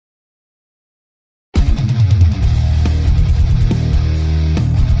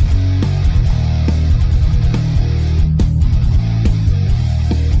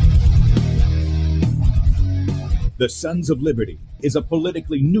The Sons of Liberty is a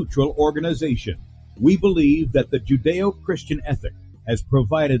politically neutral organization. We believe that the Judeo-Christian ethic has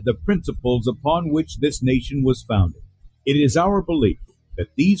provided the principles upon which this nation was founded. It is our belief that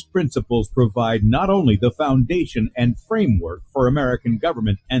these principles provide not only the foundation and framework for American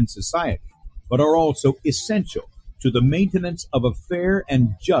government and society, but are also essential to the maintenance of a fair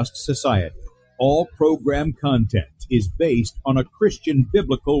and just society. All program content is based on a Christian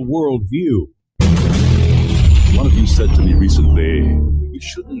biblical worldview. One of you said to me recently that we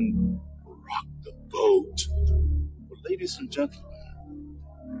shouldn't rock the boat. Well, ladies and gentlemen,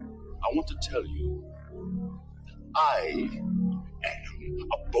 I want to tell you that I am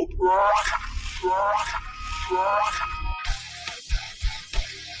a boat rocker.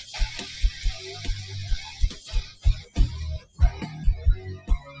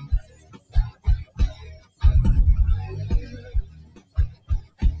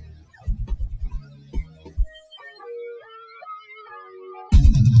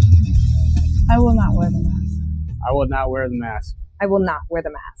 I will not wear the mask. I will not wear the mask. I will not wear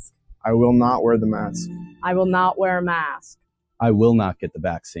the mask. I will not wear the mask. I will not wear a mask. I will not get the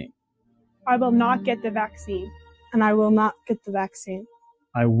vaccine. I will not get the vaccine. And I will not get the vaccine.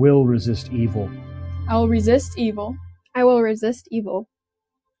 I will resist evil. I will resist evil. I will resist evil.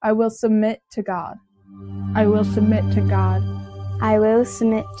 I will submit to God. I will submit to God. I will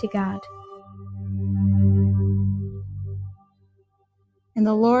submit to God. In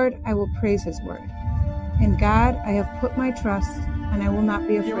the Lord I will praise his word. In God I have put my trust, and I will not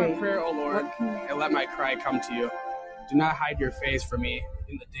be afraid. Hear my prayer, O Lord, and let my cry come to you. Do not hide your face from me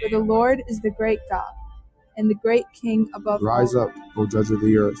in the day. For the Lord is the great God, and the great King above all. Rise up, O judge of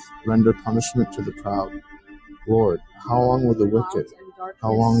the earth, render punishment to the proud. Lord, how long will the wicked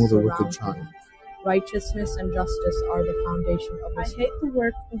triumph? Righteousness and justice are the foundation of I this hate the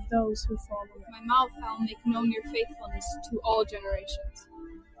work of those who fall away. My mouth I will make known your faithfulness to all generations.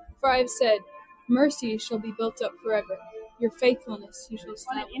 For I have said, mercy shall be built up forever. Your faithfulness you shall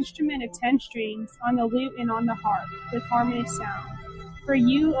establish. On an instrument of 10 strings, on the lute and on the harp, with harmonious sound. For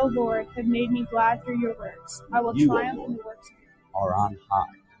you, O Lord, have made me glad through your works. I will triumph in the works of you. Are on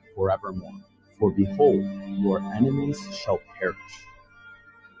high forevermore. For behold, your enemies shall perish.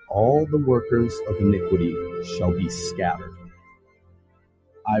 All the workers of iniquity shall be scattered.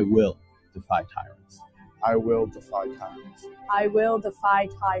 I will defy tyrants. I will defy tyrants. I will defy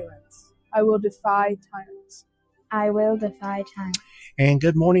tyrants. I will defy tyrants. I will defy tyrants. And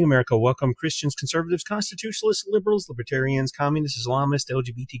good morning, America. Welcome, Christians, conservatives, constitutionalists, liberals, libertarians, communists, Islamists,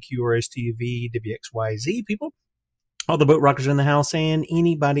 LGBTQ, RSTV, WXYZ people, all the boat rockers in the house, and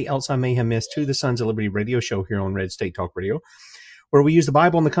anybody else I may have missed to the Sons of Liberty radio show here on Red State Talk Radio, where we use the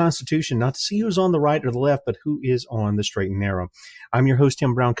Bible and the Constitution not to see who's on the right or the left, but who is on the straight and narrow. I'm your host,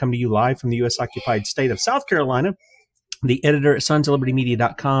 Tim Brown, coming to you live from the U.S.-occupied state of South Carolina, the editor at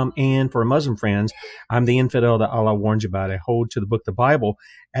sonsoflibertymedia.com, and for Muslim friends, I'm the infidel that Allah warns you about. I hold to the book, the Bible,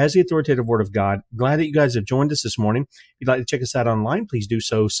 as the authoritative word of God. Glad that you guys have joined us this morning. If you'd like to check us out online, please do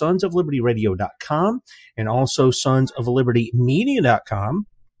so, sonsoflibertyradio.com, and also sonsoflibertymedia.com.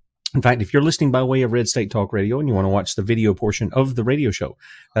 In fact, if you're listening by way of Red State Talk Radio and you want to watch the video portion of the radio show,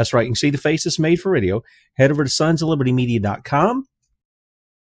 that's right. You can see the face that's made for radio. Head over to sonsoflibertymedia.com.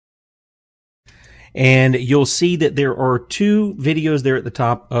 And you'll see that there are two videos there at the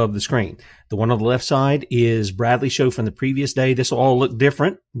top of the screen. The one on the left side is Bradley's show from the previous day. This will all look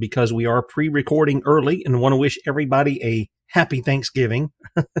different because we are pre-recording early and want to wish everybody a happy Thanksgiving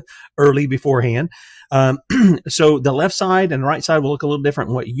early beforehand. So the left side and the right side will look a little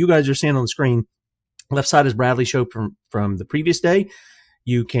different. What you guys are seeing on the screen, left side is Bradley's show from the previous day.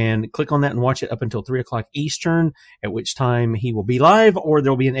 You can click on that and watch it up until 3 o'clock Eastern, at which time he will be live, or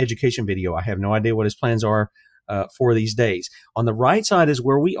there'll be an education video. I have no idea what his plans are for these days. On the right side is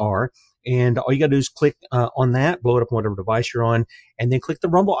where we are, and all you got to do is click on that, blow it up on whatever device you're on, and then click the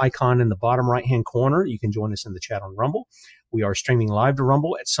Rumble icon in the bottom right-hand corner. You can join us in the chat on Rumble. We are streaming live to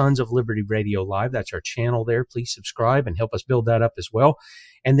Rumble at Sons of Liberty Radio Live. That's our channel there. Please subscribe and help us build that up as well.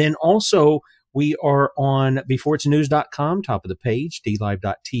 And then also, we are on beforeitsnews.com, top of the page,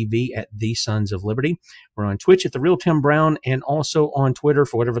 dlive.tv at the Sons of Liberty. We're on Twitch at The Real Tim Brown, and also on Twitter,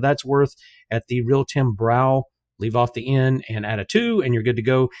 for whatever that's worth, at The Real Tim Brow. Leave off the N and add a 2, and you're good to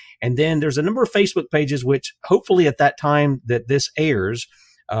go. And then there's a number of Facebook pages, which hopefully at that time that this airs,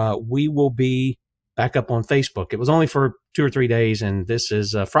 we will be back up on Facebook. It was only for 2 or 3 days, and this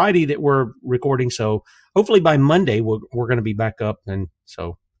is Friday that we're recording. So hopefully by Monday, we're going to be back up. And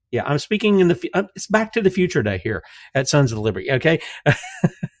so, yeah, I'm speaking it's Back to the Future Day here at Sons of Liberty. Okay.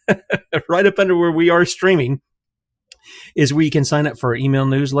 Right up under where we are streaming. is where you can sign up for our email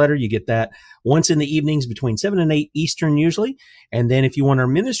newsletter. You get that once in the evenings between 7 and 8 Eastern usually. And then if you want our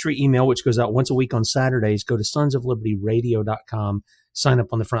ministry email, which goes out once a week on Saturdays, go to sonsoflibertyradio.com, sign up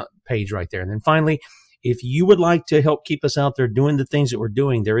on the front page right there. And then finally, if you would like to help keep us out there doing the things that we're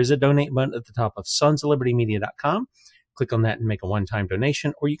doing, there is a donate button at the top of sonsoflibertymedia.com. Click on that and make a one-time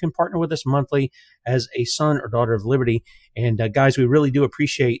donation, or you can partner with us monthly as a son or daughter of liberty. And guys, we really do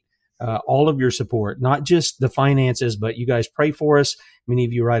appreciate all of your support, not just the finances, but you guys pray for us. Many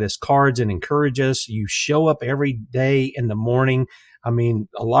of you write us cards and encourage us. You show up every day in the morning. I mean,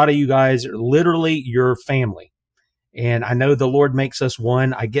 a lot of you guys are literally your family. And I know the Lord makes us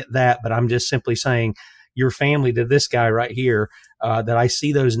one. I get that, but I'm just simply saying your family to this guy right here, that I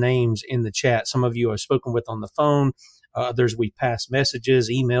see those names in the chat. Some of you I've spoken with on the phone. Others we pass messages,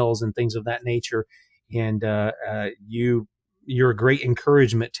 emails, and things of that nature. And you're a great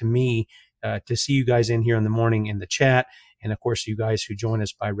encouragement to me to see you guys in here in the morning in the chat. And, of course, you guys who join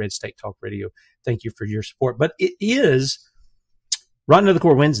us by Red State Talk Radio, thank you for your support. But it is Rotten to the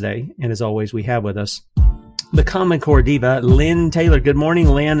Core Wednesday. And, as always, we have with us the Common Core Diva, Lynn Taylor. Good morning,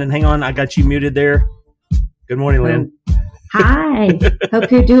 Lynn. And hang on, I got you muted there. Good morning, Lynn. Hi.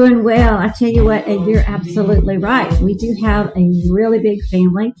 Hope you're doing well. I tell you what, you're absolutely right. We do have a really big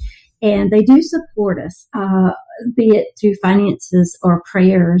family, and they do support us, be it through finances or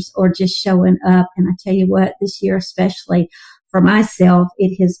prayers or just showing up. And I tell you what, this year, especially for myself,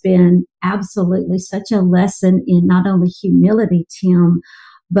 it has been absolutely such a lesson in not only humility, Tim,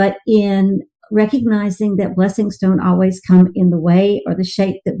 but in recognizing that blessings don't always come in the way or the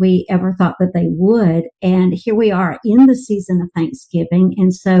shape that we ever thought that they would. And here we are in the season of Thanksgiving.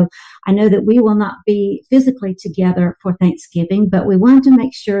 And so I know that we will not be physically together for Thanksgiving, but we want to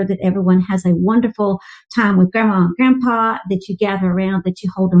make sure that everyone has a wonderful time with Grandma and Grandpa, that you gather around, that you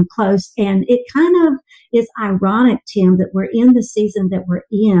hold them close. And it kind of is ironic, Tim, that we're in the season that we're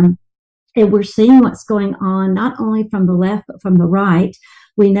in, and we're seeing what's going on, not only from the left, but from the right.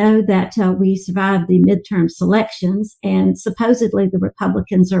 We know that we survived the midterm selections, and supposedly the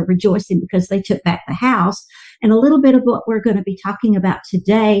Republicans are rejoicing because they took back the House. And a little bit of what we're going to be talking about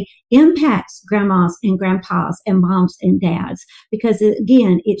today impacts grandmas and grandpas and moms and dads, because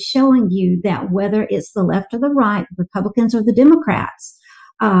again, it's showing you that whether it's the left or the right, the Republicans or the Democrats,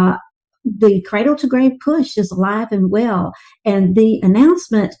 the cradle to grave push is alive and well. And the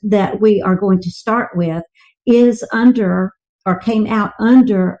announcement that we are going to start with is came out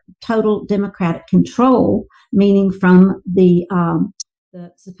under total Democratic control, meaning from the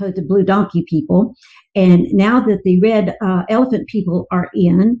supposed blue donkey people. And now that the red elephant people are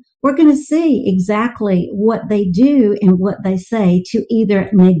in, we're going to see exactly what they do and what they say to either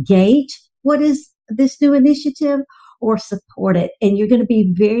negate what is this new initiative or support it. And you're going to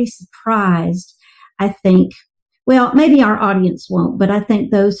be very surprised, I think. Well, maybe our audience won't, but I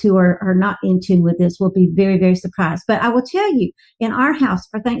think those who are not in tune with this will be very, very surprised. But I will tell you, in our house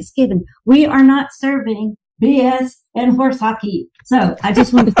for Thanksgiving, we are not serving BS and horse hockey. So I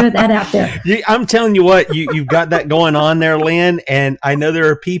just wanted to throw that out there. I'm telling you what, you've got that going on there, Lynn. And I know there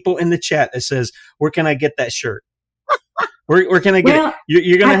are people in the chat that says, where can I get that shirt? Where can I get it?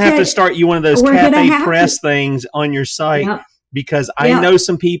 You're going to have to start one of those Cafe Press things on your site. Yep. Because I know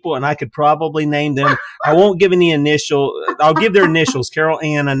some people, and I could probably name them. I won't give any initial. I'll give their initials. Carol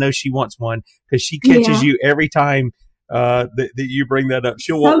Ann, I know she wants one because she catches you every time that you bring that up.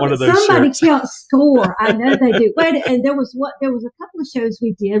 She'll want one of those somebody shirts. Somebody can't score. I know they do. Wait, and there was a couple of shows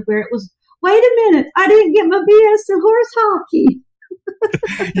we did where it was, wait a minute, I didn't get my BS and horse hockey.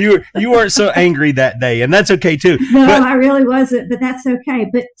 you weren't so angry that day, and that's okay too. No, I really wasn't, but that's okay.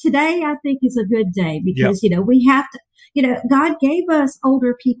 But today I think is a good day because we have to. God gave us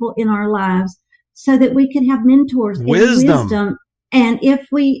older people in our lives so that we can have mentors and wisdom. And if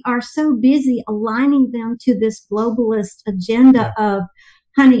we are so busy aligning them to this globalist agenda of,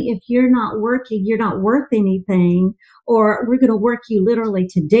 honey, if you're not working, you're not worth anything, or we're going to work you literally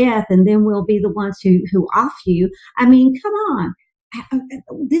to death and then we'll be the ones who off you. I mean, come on.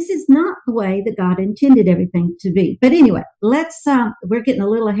 This is not the way that God intended everything to be. But anyway, we're getting a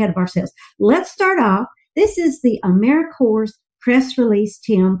little ahead of ourselves. Let's start off. This is the AmeriCorps press release,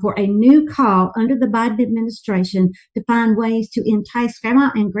 Tim, for a new call under the Biden administration to find ways to entice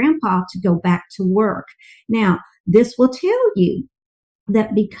grandma and grandpa to go back to work. Now, this will tell you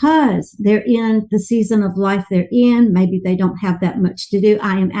that because they're in the season of life they're in, maybe they don't have that much to do.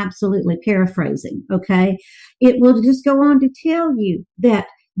 I am absolutely paraphrasing, okay? It will just go on to tell you that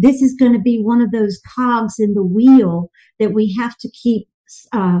this is going to be one of those cogs in the wheel that we have to keep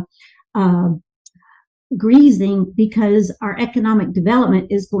greasing, because our economic development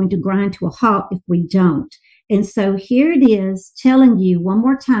is going to grind to a halt if we don't. And so here it is telling you one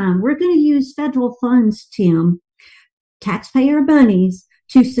more time, we're going to use federal funds, Tim, taxpayer monies,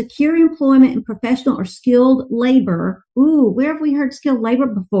 to secure employment in professional or skilled labor. Ooh, where have we heard skilled labor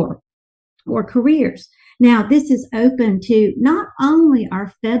before? Or careers. Now, this is open to not only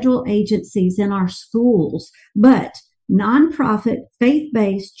our federal agencies and our schools, but nonprofit,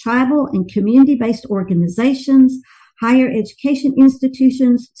 faith-based, tribal, and community-based organizations, higher education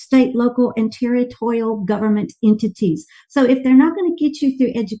institutions, state, local, and territorial government entities. So if they're not going to get you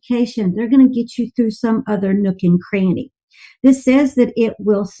through education, they're going to get you through some other nook and cranny. This says that it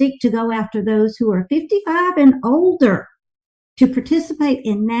will seek to go after those who are 55 and older to participate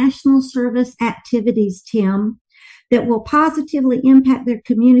in national service activities, Tim, that will positively impact their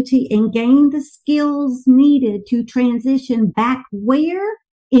community and gain the skills needed to transition back where?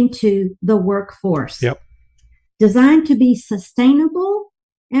 Into the workforce. Yep. Designed to be sustainable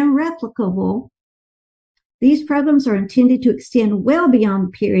and replicable, these programs are intended to extend well beyond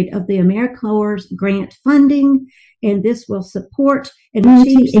the period of the AmeriCorps grant funding, and this will support and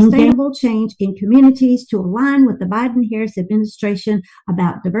achieve sustainable change in communities to align with the Biden-Harris administration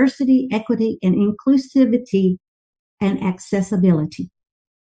about diversity, equity, and inclusivity and accessibility.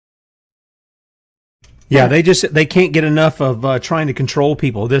 Yeah, they can't get enough of trying to control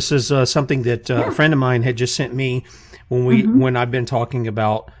people. This is something that a friend of mine had just sent me when I've been talking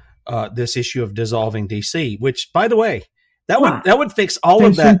about this issue of dissolving DC. Which, by the way, that would fix all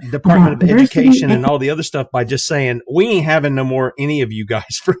of that Department of Education and all the other stuff by just saying we ain't having no more any of you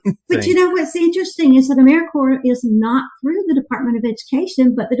guys for anything. But you know what's interesting is that AmeriCorps is not through the Department of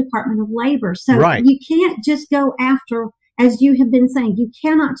Education, but the Department of Labor. So you can't just go after. As you have been saying, you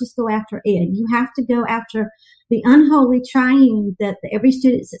cannot just go after ed. You have to go after the unholy triune that the Every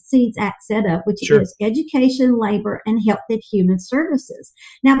Student Succeeds Act set up, which is education, labor, and health and human services.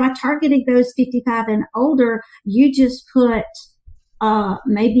 Now, by targeting those 55 and older, you just put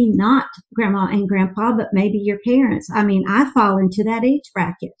maybe not grandma and grandpa, but maybe your parents. I mean, I fall into that age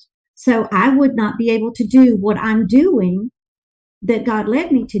bracket. So I would not be able to do what I'm doing that God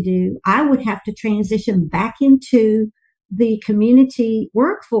led me to do. I would have to transition back into the community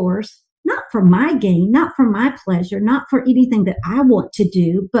workforce, not for my gain, not for my pleasure, not for anything that I want to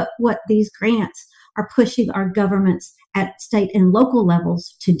do, but what these grants are pushing our governments at state and local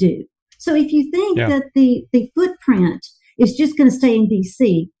levels to do. So if you think that the footprint is just going to stay in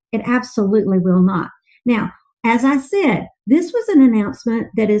DC, it absolutely will not. Now, as I said, this was an announcement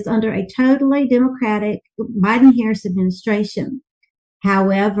that is under a totally Democratic Biden-Harris administration.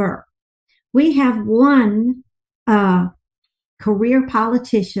 However, we have one career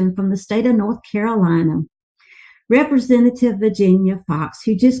politician from the state of North Carolina, Representative Virginia Fox,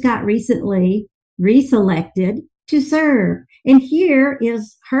 who just got recently reselected to serve. And here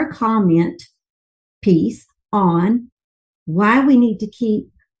is her comment piece on why we need to keep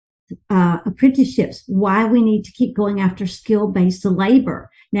apprenticeships, why we need to keep going after skill-based labor.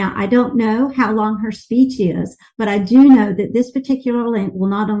 Now, I don't know how long her speech is, but I do know that this particular link will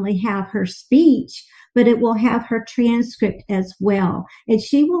not only have her speech, but it will have her transcript as well. And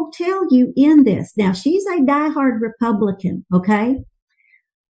she will tell you in this. Now, she's a diehard Republican, okay?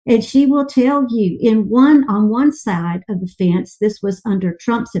 And she will tell you on one side of the fence, this was under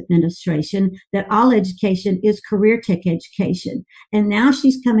Trump's administration, that all education is career tech education. And now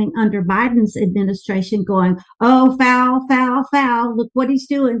she's coming under Biden's administration going, oh, foul, foul, foul. Look what he's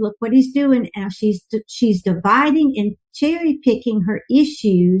doing. Look what he's doing. And she's dividing and cherry picking her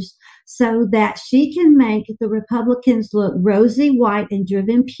issues so that she can make the Republicans look rosy white and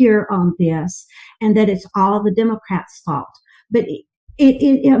driven pure on this, and that it's all the Democrats' fault. But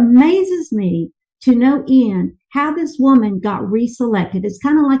it amazes me to no end how this woman got reselected. It's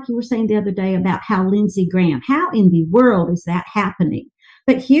kind of like you were saying the other day about how Lindsey Graham, how in the world is that happening?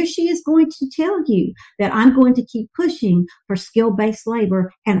 But here she is going to tell you that I'm going to keep pushing for skill-based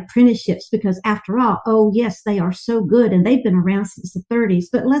labor and apprenticeships because after all, oh yes, they are so good and they've been around since the 30s.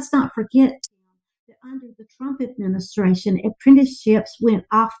 But let's not forget that under the Trump administration, apprenticeships went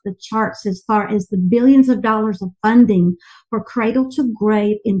off the charts as far as the billions of dollars of funding for cradle to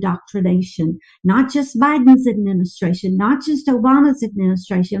grave indoctrination. Not just Biden's administration, not just Obama's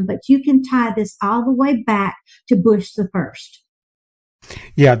administration, but you can tie this all the way back to Bush the first.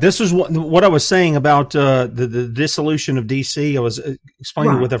 Yeah, this is what I was saying about the dissolution of DC. I was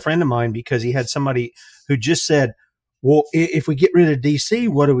explaining it with a friend of mine because he had somebody who just said, well, if we get rid of DC,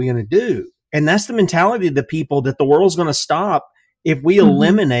 what are we going to do? And that's the mentality of the people, that the world's going to stop if we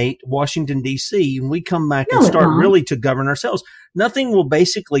eliminate Washington, D.C., and we come back and start really to govern ourselves. Nothing will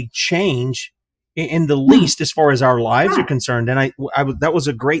basically change in the least as far as our lives are concerned. And I that was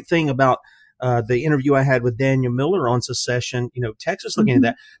a great thing about the interview I had with Daniel Miller on Secession, Texas looking at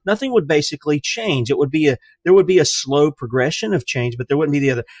that, nothing would basically change. There would be a slow progression of change, but there wouldn't be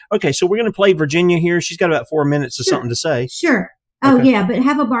the other. Okay, so we're going to play Virginia here. She's got about 4 minutes of something to say. Sure. Oh, okay. Yeah, but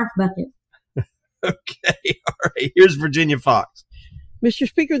have a barf bucket. Okay, all right. Here's Virginia Fox. Mr.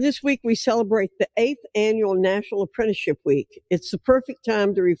 Speaker, this week we celebrate the 8th Annual National Apprenticeship Week. It's the perfect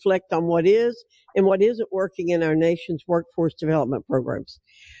time to reflect on what is and what isn't working in our nation's workforce development programs.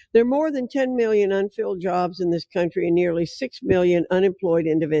 There are more than 10 million unfilled jobs in this country and nearly 6 million unemployed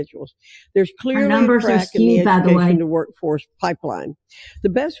individuals. There's clearly a crack in the education to workforce pipeline. The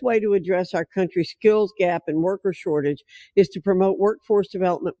best way to address our country's skills gap and worker shortage is to promote workforce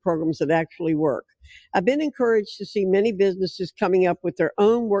development programs that actually work. I've been encouraged to see many businesses coming up with their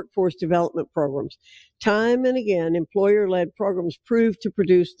own workforce development programs. Time and again, employer-led programs prove to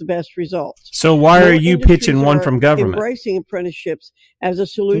produce the best results. So why are you pitching one from government? Embracing apprenticeships as a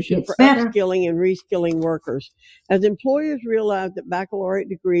solution for upskilling and reskilling workers. As employers realize that baccalaureate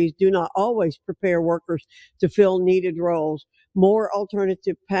degrees do not always prepare workers to fill needed roles, more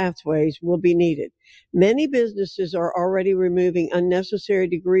alternative pathways will be needed. Many businesses are already removing unnecessary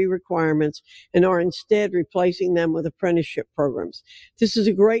degree requirements and are instead replacing them with apprenticeship programs. This is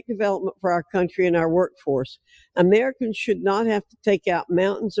a great development for our country and our workforce. Americans should not have to take out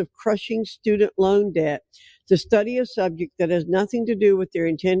mountains of crushing student loan debt to study a subject that has nothing to do with their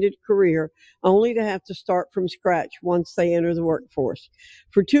intended career, only to have to start from scratch once they enter the workforce.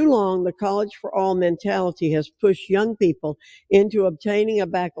 For too long, the college for all mentality has pushed young people into obtaining a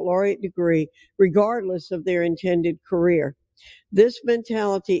baccalaureate degree regardless of their intended career. This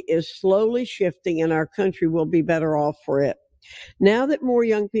mentality is slowly shifting, and our country will be better off for it. Now that more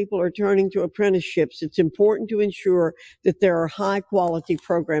young people are turning to apprenticeships, it's important to ensure that there are high-quality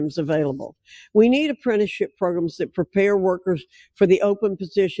programs available. We need apprenticeship programs that prepare workers for the open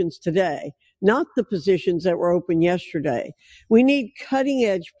positions today, not the positions that were open yesterday. We need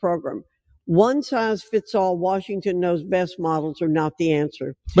cutting-edge programs. One-size-fits-all Washington knows best models are not the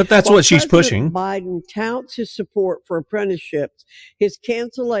answer. But that's what she's pushing. Biden touts his support for apprenticeships. His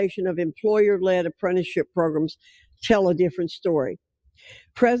cancellation of employer-led apprenticeship programs tell a different story.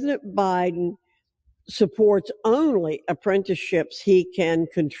 President Biden supports only apprenticeships he can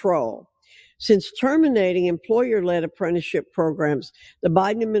control. Since terminating employer-led apprenticeship programs, the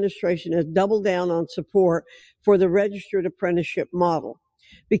Biden administration has doubled down on support for the registered apprenticeship model.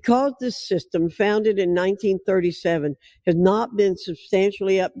 Because this system, founded in 1937, has not been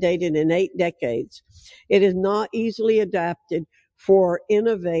substantially updated in 8 decades, it is not easily adapted for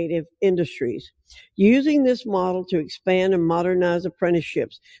innovative industries. Using this model to expand and modernize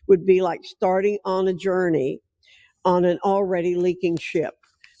apprenticeships would be like starting on a journey on an already leaking ship.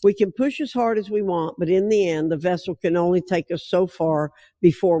 We can push as hard as we want, but in the end, the vessel can only take us so far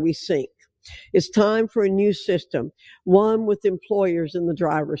before we sink. It's time for a new system, one with employers in the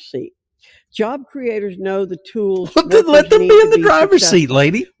driver's seat. Job creators know the tools. Let them be in the driver's seat,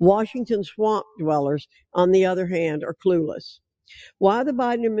 lady. Washington swamp dwellers, on the other hand, are clueless. Why the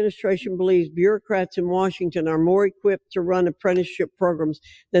Biden administration believes bureaucrats in Washington are more equipped to run apprenticeship programs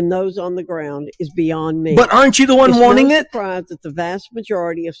than those on the ground is beyond me. But aren't you the one wanting it? It's no surprise that the vast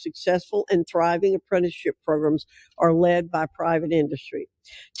majority of successful and thriving apprenticeship programs are led by private industry.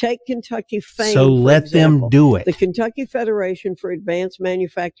 Take Kentucky Fame, so let them do it. The Kentucky Federation for Advanced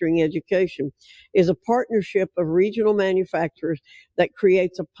Manufacturing Education is a partnership of regional manufacturers that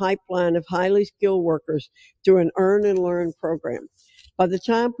creates a pipeline of highly skilled workers through an earn and learn program. By the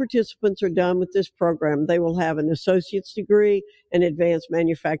time participants are done with this program, they will have an associate's degree, an advanced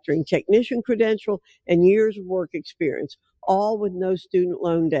manufacturing technician credential, and years of work experience, all with no student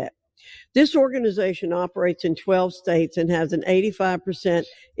loan debt. This organization operates in 12 states and has an 85%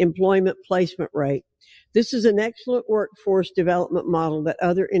 employment placement rate. This is an excellent workforce development model that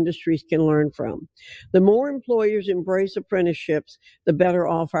other industries can learn from. The more employers embrace apprenticeships, the better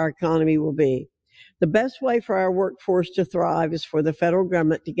off our economy will be. The best way for our workforce to thrive is for the federal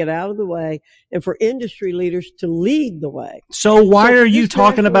government to get out of the way and for industry leaders to lead the way. So why are you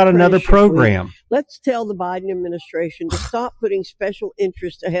talking about another program? Let's tell the Biden administration to stop putting special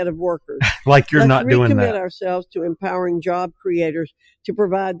interests ahead of workers. Like you're not doing that. Let's recommit ourselves to empowering job creators to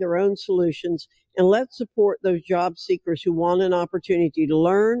provide their own solutions, and let's support those job seekers who want an opportunity to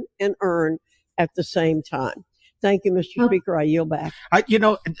learn and earn at the same time. Thank you, Mr. Speaker. I yield back.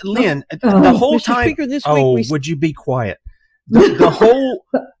 Lynn, the whole Mr. time. Speaker, this week would you be quiet? The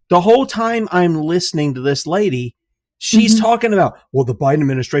whole time I'm listening to this lady, she's talking about, well, the Biden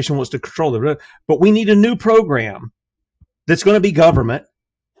administration wants to control it, but we need a new program that's going to be government.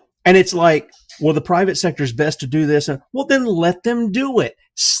 And it's like, well, the private sector is best to do this. Well, then let them do it.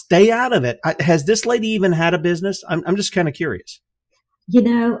 Stay out of it. Has this lady even had a business? I'm just kind of curious.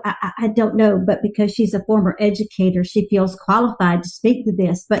 I don't know, but because she's a former educator, she feels qualified to speak to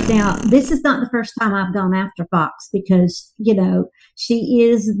this. But now, this is not the first time I've gone after Fox because, she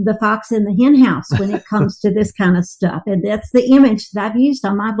is the fox in the hen house when it comes to this kind of stuff. And that's the image that I've used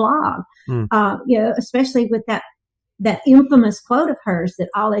on my blog, especially with that infamous quote of hers that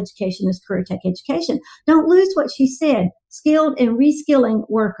all education is career tech education. Don't lose what she said, skilled and reskilling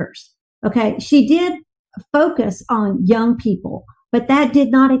workers. Okay. She did focus on young people, but that did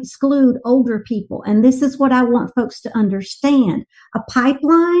not exclude older people. And this is what I want folks to understand. A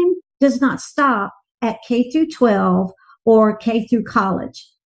pipeline does not stop at K through 12 or K through college.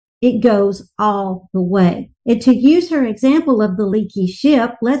 It goes all the way. And to use her example of the leaky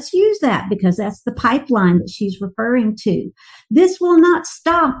ship, let's use that because that's the pipeline that she's referring to. This will not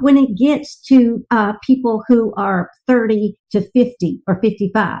stop when it gets to people who are 30 to 50 or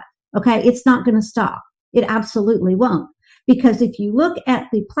 55. Okay. It's not going to stop. It absolutely won't. Because if you look at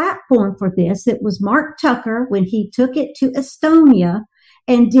the platform for this, it was Mark Tucker when he took it to Estonia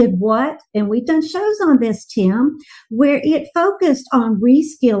and did what? And we've done shows on this, Tim, where it focused on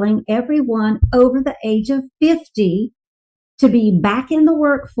reskilling everyone over the age of 50 to be back in the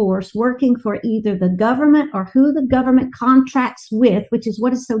workforce, working for either the government or who the government contracts with, which is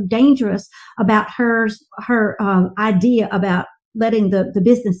what is so dangerous about her idea about letting the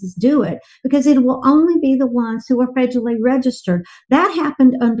businesses do it, because it will only be the ones who are federally registered. That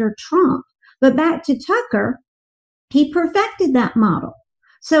happened under Trump. But back to Tucker, he perfected that model.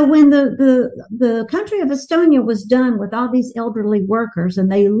 So when the country of Estonia was done with all these elderly workers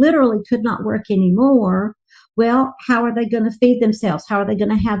and they literally could not work anymore, well, how are they going to feed themselves? How are they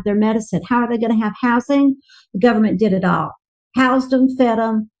going to have their medicine? How are they going to have housing? The government did it all. Housed them, fed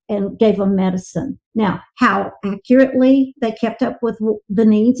them, and gave them medicine. Now, how accurately they kept up with the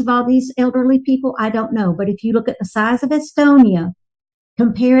needs of all these elderly people, I don't know. But if you look at the size of Estonia,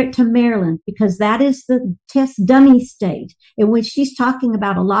 compare it to Maryland, because that is the test dummy state in which she's talking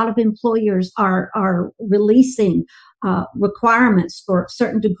about a lot of employers are releasing requirements for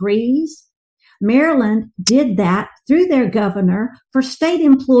certain degrees. Maryland did that through their governor for state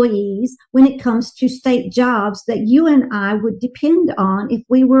employees when it comes to state jobs that you and I would depend on if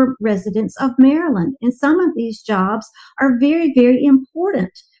we were residents of Maryland. And some of these jobs are very, very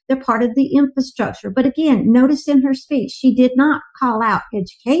important. They're part of the infrastructure. But again, notice in her speech, she did not call out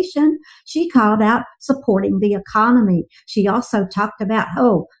education. She called out supporting the economy. She also talked about,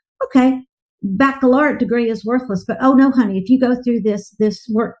 baccalaureate degree is worthless. But oh no, honey, if you go through this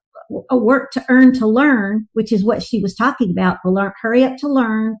work to earn to learn, which is what she was talking about, hurry up to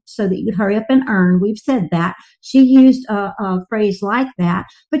learn so that you could hurry up and earn. We've said that. She used a phrase like that,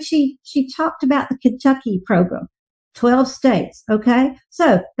 but she talked about the Kentucky program. 12 states, okay?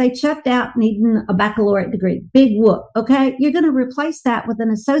 So they checked out needing a baccalaureate degree. Big whoop, okay? You're going to replace that with an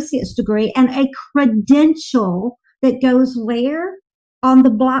associate's degree and a credential that goes where? On the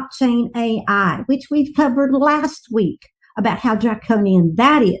blockchain AI, which we've covered last week about how draconian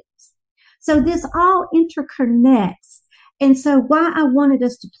that is. So this all interconnects. And so why I wanted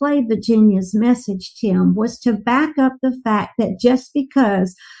us to play Virginia's message, Tim, was to back up the fact that just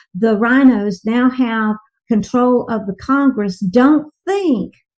because the rhinos now have control of the Congress, don't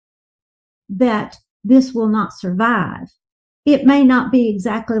think that this will not survive. It may not be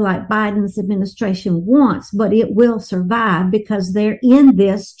exactly like Biden's administration wants, but it will survive because they're in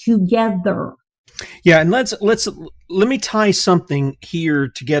this together. Yeah, and let me tie something here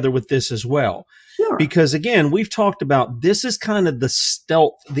together with this as well. Sure. Because again, we've talked about this is kind of the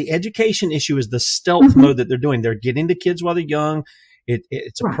stealth. The education issue is the stealth mode that they're doing. They're getting the kids while they're young.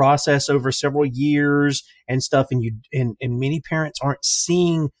 It's a process over several years and stuff, and many parents aren't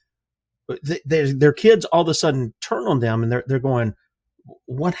seeing their kids all of a sudden turn on them, and they're going,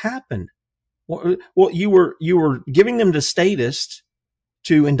 "What happened? Well, you were giving them to statists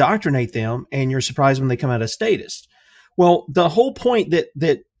to indoctrinate them, and you're surprised when they come out as statists." Well, the whole point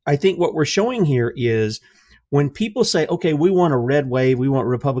that I think what we're showing here is when people say, "Okay, we want a red wave, we want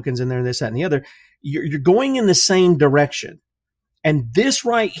Republicans in there, and this, that, and the other," you're going in the same direction. And this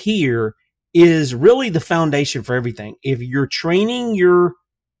right here is really the foundation for everything. If you're training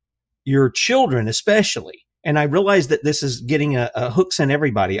your children, especially, and I realize that this is getting a hooks in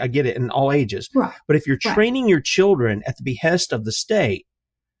everybody. I get it in all ages. Right. But if you're training your children at the behest of the state,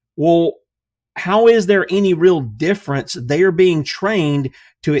 well, how is there any real difference? They are being trained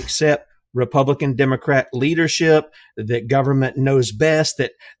to accept Republican, Democrat leadership, that government knows best,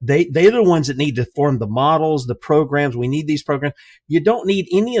 that they're the ones that need to form the models, the programs. We need these programs. You don't need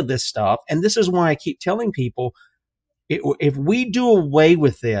any of this stuff. And this is why I keep telling people, if we do away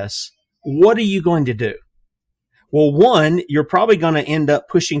with this, what are you going to do? Well, one, you're probably going to end up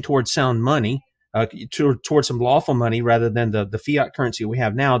pushing towards sound money, towards some lawful money rather than the fiat currency we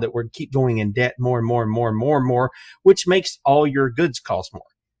have now, that we're keep going in debt more and more and more and more and more, which makes all your goods cost more.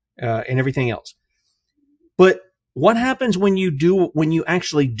 And everything else. But what happens when you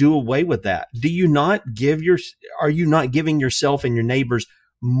actually do away with that? Are you not giving yourself and your neighbors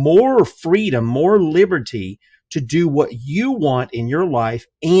more freedom, more liberty to do what you want in your life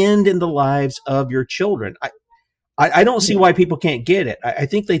and in the lives of your children? I don't see why people can't get it. I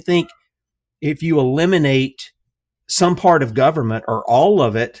think they think if you eliminate some part of government or all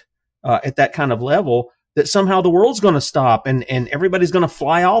of it at that kind of level, that somehow the world's going to stop and everybody's going to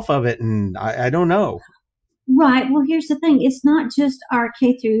fly off of it. And I don't know. Right. Well, here's the thing. It's not just our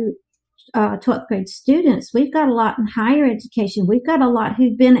K through 12th grade students. We've got a lot in higher education. We've got a lot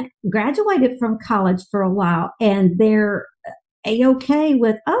who've been graduated from college for a while, and they're A-okay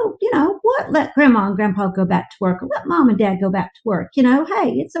with, let grandma and grandpa go back to work, or let mom and dad go back to work.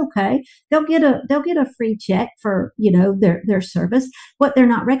 Hey, it's okay. They'll get a free check for, their service. What they're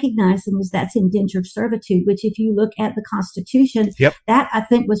not recognizing is that's indentured servitude, which if you look at the Constitution, that I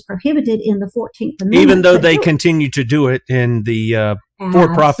think was prohibited in the 14th Amendment. Even though they continue to do it in the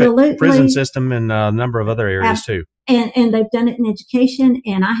for-profit prison system and a number of other areas too. And they've done it in education,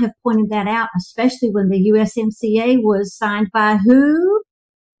 and I have pointed that out, especially when the USMCA was signed by who?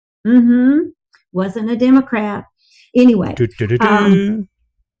 Wasn't a Democrat. Anyway,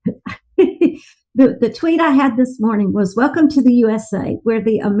 the tweet I had this morning was, "Welcome to the USA, where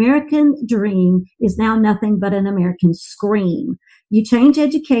the American dream is now nothing but an American scream. You change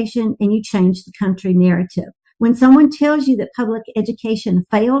education and you change the country narrative. When someone tells you that public education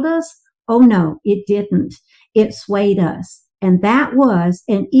failed us, oh no, it didn't. It swayed us. And that was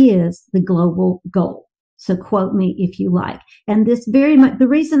and is the global goal." So quote me if you like. And this very much, the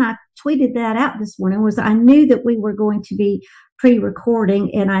reason I tweeted that out this morning was I knew that we were going to be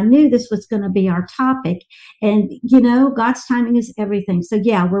pre-recording, and I knew this was going to be our topic. And, God's timing is everything. So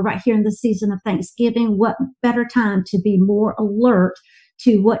yeah, we're right here in the season of Thanksgiving. What better time to be more alert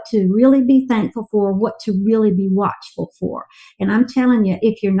to what to really be thankful for, what to really be watchful for. And I'm telling you,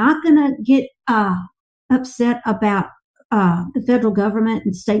 if you're not going to get upset about the federal government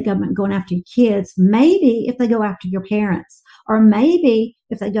and state government going after your kids, maybe if they go after your parents, or maybe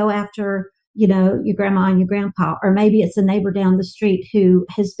if they go after, your grandma and your grandpa, or maybe it's a neighbor down the street who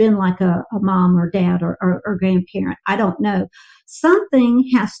has been like a mom or dad or grandparent. I don't know. Something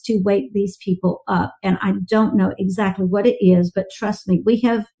has to wake these people up, and I don't know exactly what it is, but trust me, we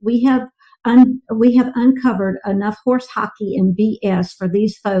have uncovered enough horse hockey and BS for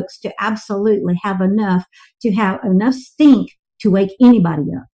these folks to absolutely have enough stink to wake anybody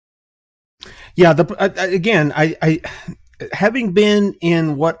up. Yeah. I having been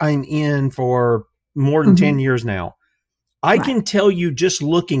in what I'm in for more than 10 years now, I can tell you just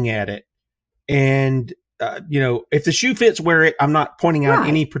looking at it, and if the shoe fits, wear it. I'm not pointing out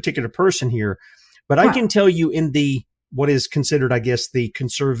any particular person here, but I can tell you in the what is considered, I guess, the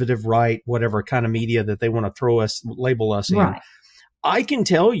conservative right, whatever kind of media that they want to label us in. I can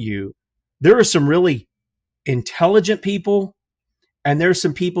tell you there are some really intelligent people, and there's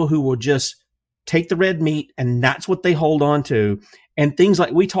some people who will just take the red meat, and that's what they hold on to. And things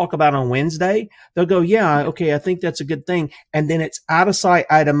like we talk about on Wednesday, they'll go, yeah, okay, I think that's a good thing. And then it's out of sight,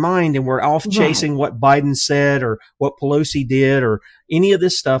 out of mind, and we're off chasing what Biden said or what Pelosi did or any of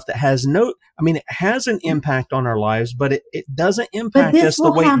this stuff that has it has an impact on our lives, but it doesn't impact us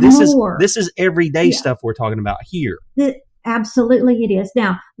the way this is everyday stuff we're talking about here. Absolutely it is.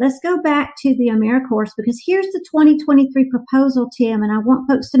 Now, let's go back to the AmeriCourse, because here's the 2023 proposal, Tim, and I want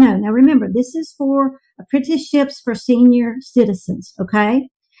folks to know. Now, remember, this is for apprenticeships for senior citizens, okay?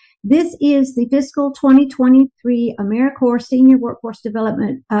 This is the fiscal 2023 AmeriCorps Senior Workforce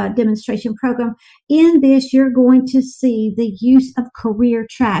Development Demonstration Program. In this, you're going to see the use of career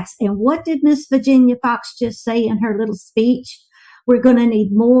tracks. And what did Miss Virginia Fox just say in her little speech? We're going to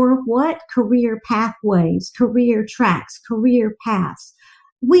need more career pathways, career tracks, career paths.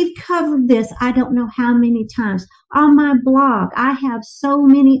 We've covered this, I don't know how many times. On my blog, I have so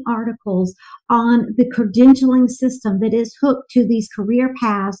many articles on the credentialing system that is hooked to these career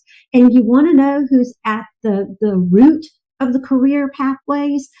paths. And you want to know who's at the root of the career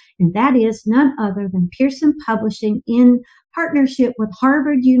pathways? And that is none other than Pearson Publishing in partnership with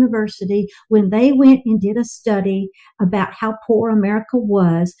Harvard University when they went and did a study about how poor America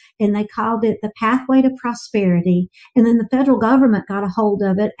was, and they called it the Pathway to Prosperity. And then the federal government got a hold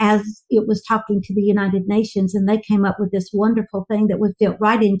of it as it was talking to the United Nations, and they came up with this wonderful thing that would fit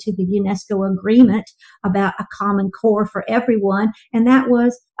right into the UNESCO agreement about a common core for everyone. And that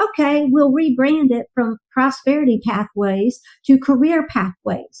was, okay, we'll rebrand it from prosperity pathways to career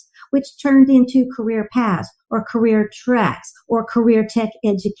pathways, which turned into career paths or career tracks or career tech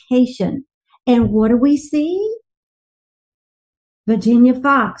education. And what do we see? Virginia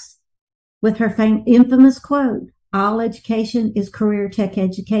Fox with her infamous quote, all education is career tech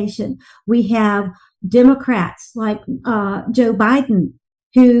education. We have Democrats like Joe Biden,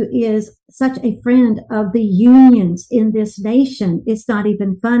 who is such a friend of the unions in this nation. It's not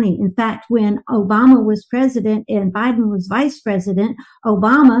even funny. In fact, when Obama was president and Biden was vice president,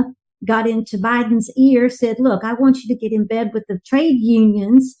 Obama got into Biden's ear, said, look, I want you to get in bed with the trade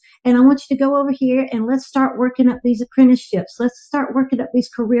unions, and I want you to go over here and let's start working up these apprenticeships. Let's start working up these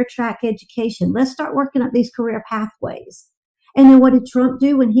career track education. Let's start working up these career pathways. And then what did Trump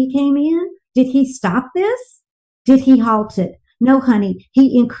do when he came in? Did he stop this? Did he halt it? No, honey,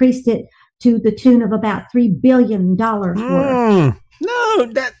 he increased it to the tune of about $3 billion worth.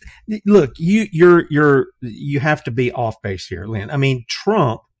 No, look, you have to be off base here, Lynn. I mean,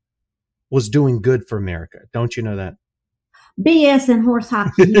 Trump was doing good for America. Don't you know that? BS and horse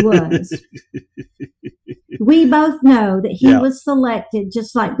hockey he was. We both know that he was selected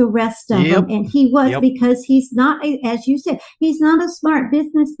just like the rest of them. And he was because he's not, as you said, he's not a smart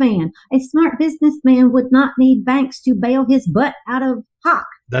businessman. A smart businessman would not need banks to bail his butt out of hock.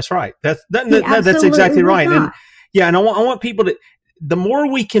 That's right. That's exactly right. And and I want people to, the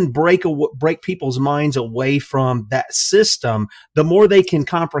more we can break people's minds away from that system, the more they can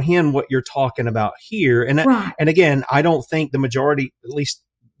comprehend what you're talking about here. And and again, I don't think the majority, at least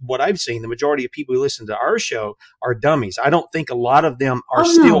what I've seen, the majority of people who listen to our show are dummies. I don't think a lot of them are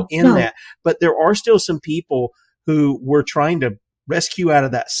still in that, but there are still some people who we're trying to rescue out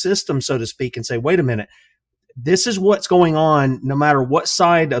of that system, so to speak, and say, wait a minute, this is what's going on. No matter what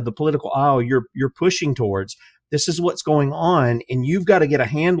side of the political aisle you're pushing towards, this is what's going on, and you've got to get a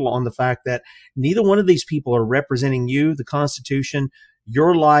handle on the fact that neither one of these people are representing you, the Constitution,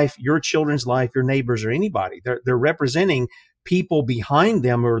 your life, your children's life, your neighbors, or anybody. They're representing people behind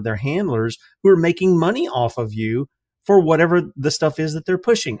them or their handlers who are making money off of you for whatever the stuff is that they're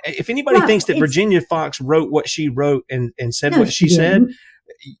pushing. If anybody thinks that Virginia Fox wrote what she wrote and said what she said,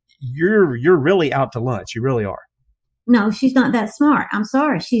 you're really out to lunch. You really are. No, she's not that smart. I'm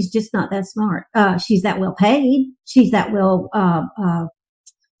sorry. She's just not that smart. She's that well paid. She's that well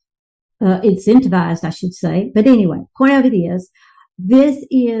incentivized, I should say. But anyway, point of it is, this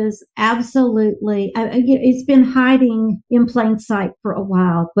is absolutely, it's been hiding in plain sight for a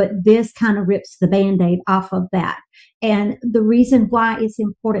while, but this kind of rips the Band-Aid off of that. And the reason why it's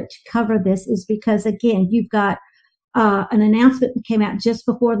important to cover this is because, again, you've got an announcement that came out just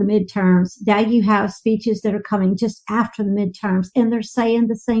before the midterms. Now you have speeches that are coming just after the midterms, and they're saying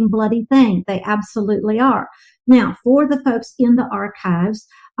the same bloody thing. They absolutely are. Now, for the folks in the archives,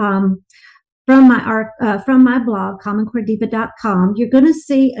 from my blog, commoncorediva.com, you're going to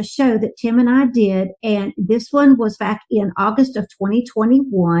see a show that Tim and I did, and this one was back in August of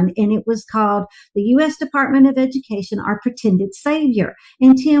 2021, and it was called The U.S. Department of Education, Our Pretended Savior.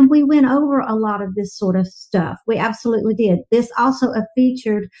 And Tim, we went over a lot of this sort of stuff. We absolutely did. This also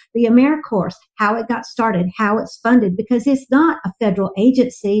featured the AmeriCorps, how it got started, how it's funded, because it's not a federal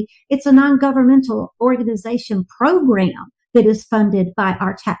agency. It's a non-governmental organization program that is funded by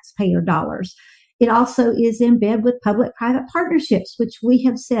our taxpayer dollars. It also is in bed with public-private partnerships, which we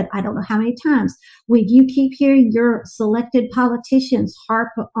have said, I don't know how many times, when you keep hearing your selected politicians harp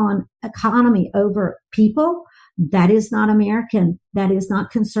on economy over people, that is not American. That is not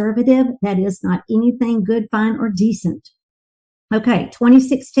conservative. That is not anything good, fine, or decent. Okay,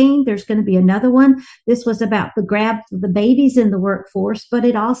 2016, there's going to be another one. This was about the grab for the babies in the workforce, but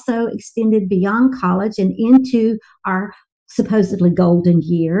it also extended beyond college and into our supposedly golden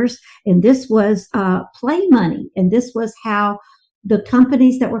years. And this was play money. And this was how the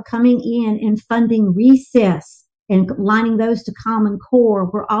companies that were coming in and funding recess and lining those to Common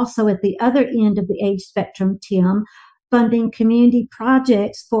Core were also at the other end of the age spectrum, Tim, funding community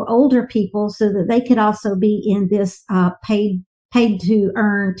projects for older people so that they could also be in this paid to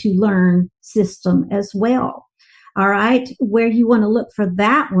earn to learn system as well. All right. Where you want to look for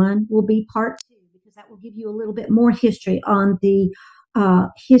that one will be part 2, because that will give you a little bit more history on the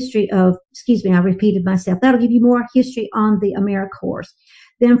history of, I repeated myself. That'll give you more history on the AmeriCorps.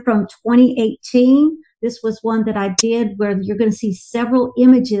 Then from 2018, This was one that I did where you're going to see several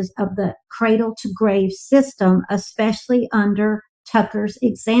images of the cradle to grave system, especially under Tucker's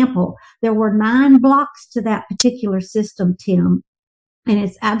example. There were 9 blocks to that particular system, Tim. And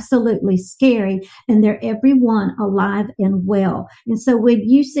it's absolutely scary, and they're every one alive and well. And so when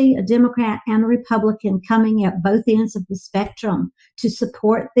you see a Democrat and a Republican coming at both ends of the spectrum to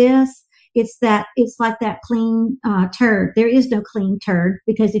support this, it's like that clean turd. There is no clean turd,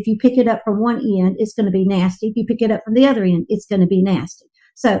 because if you pick it up from one end, it's going to be nasty. If you pick it up from the other end, it's going to be nasty.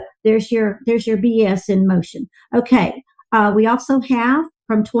 So there's your BS in motion. Okay. We also have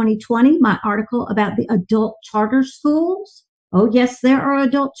from 2020 my article about the adult charter schools. Oh, yes, there are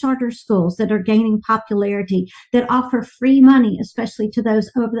adult charter schools that are gaining popularity, that offer free money, especially to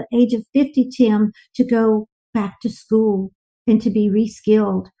those over the age of 50, Tim, to go back to school and to be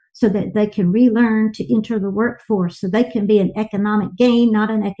reskilled so that they can relearn to enter the workforce, so they can be an economic gain,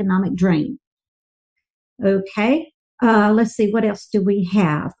 not an economic drain. Okay, let's see, what else do we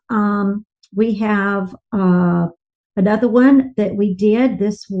have? We have another one that we did.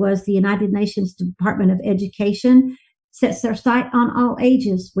 This was the United Nations Department of Education sets their sight on all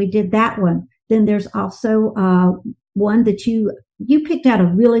ages. We did that one. Then there's also one that you picked out a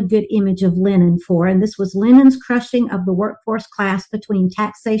really good image of Lenin for, and this was Lenin's crushing of the workforce class between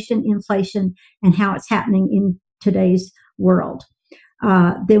taxation, inflation, and how it's happening in today's world.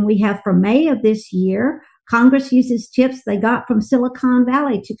 Then we have from May of this year, Congress uses chips they got from Silicon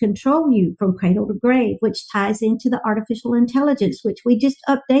Valley to control you from cradle to grave, which ties into the artificial intelligence, which we just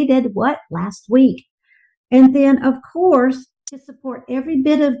updated, last week. And then, of course, to support every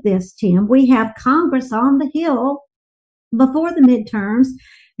bit of this, Tim, we have Congress on the Hill before the midterms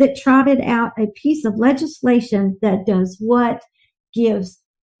that trotted out a piece of legislation that does what? Gives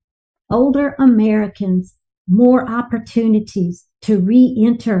older Americans more opportunities to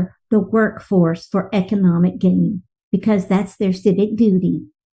re-enter the workforce for economic gain, because that's their civic duty.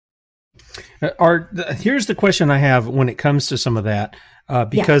 Here's the question I have when it comes to some of that,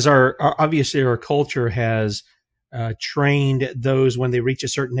 because obviously our culture has trained those when they reach a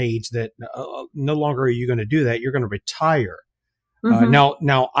certain age that no longer are you going to do that. You're going to retire. Mm-hmm.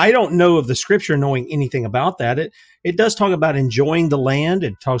 Now, I don't know of the scripture knowing anything about that. It does talk about enjoying the land.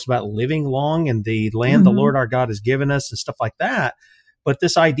 It talks about living long in the land the Lord our God has given us and stuff like that. But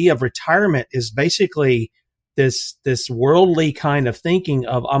this idea of retirement is basically this worldly kind of thinking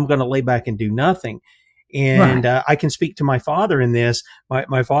of I'm going to lay back and do nothing. And I can speak to my father in this.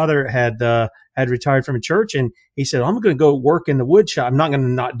 My father had retired from a church, and he said, I'm going to go work in the wood shop. I'm not going to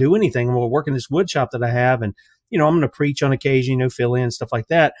not do anything. I'm going to work in this wood shop that I have. And, I'm going to preach on occasion, fill in, stuff like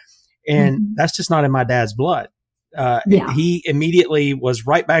that. And that's just not in my dad's blood. He immediately was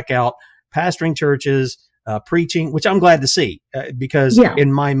right back out pastoring churches, preaching, which I'm glad to see, because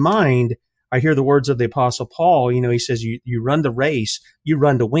in my mind, I hear the words of the Apostle Paul. He says, you run the race, you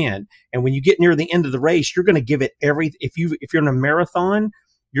run to win. And when you get near the end of the race, you're going to give it if you're in a marathon,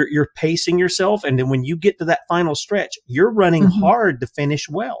 you're pacing yourself. And then when you get to that final stretch, you're running hard to finish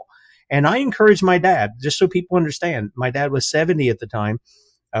well. And I encourage my dad, just so people understand, my dad was 70 at the time.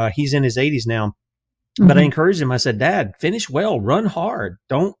 He's in his 80s now, but I encouraged him. I said, Dad, finish well, run hard.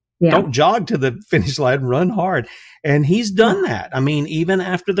 Don't jog to the finish line, run hard. And he's done that. I mean, even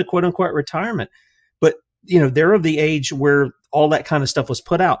after the quote unquote retirement, but they're of the age where all that kind of stuff was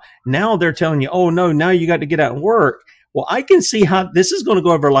put out. Now they're telling you, oh no, now you got to get out and work. Well, I can see how this is going to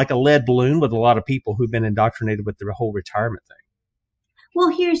go over like a lead balloon with a lot of people who've been indoctrinated with the whole retirement thing. Well,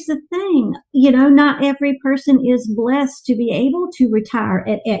 here's the thing, not every person is blessed to be able to retire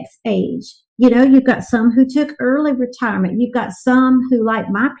at X age. You've got some who took early retirement. You've got some who, like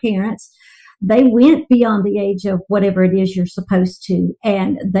my parents, they went beyond the age of whatever it is you're supposed to,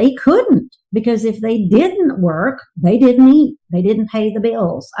 and they couldn't, because if they didn't work, they didn't eat. They didn't pay the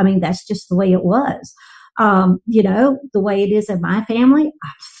bills. I mean, that's just the way it was. The way it is in my family,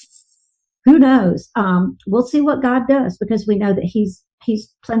 who knows? We'll see what God does, because we know that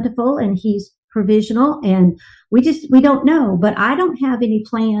He's plentiful and He's provisional, and we don't know. But I don't have any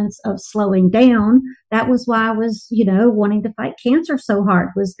plans of slowing down. That was why I was, wanting to fight cancer so hard,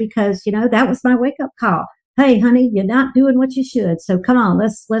 was because, that was my wake up call. Hey, honey, you're not doing what you should. So come on,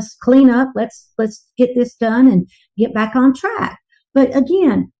 let's clean up. Let's get this done and get back on track. But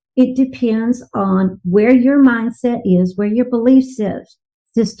again, it depends on where your mindset is, where your belief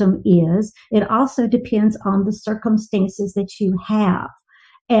system is. It also depends on the circumstances that you have.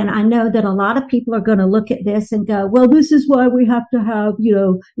 And I know that a lot of people are going to look at this and go, well, this is why we have to have,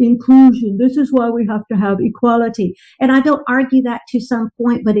 inclusion. This is why we have to have equality. And I don't argue that to some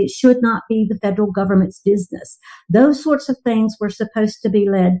point, but it should not be the federal government's business. Those sorts of things were supposed to be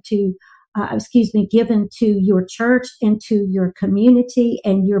led to given to your church and to your community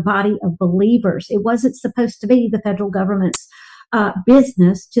and your body of believers. It wasn't supposed to be the federal government's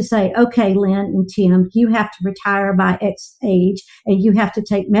business to say, okay, Lynn and Tim, you have to retire by X age and you have to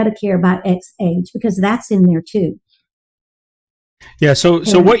take Medicare by X age, because that's in there too. Yeah. So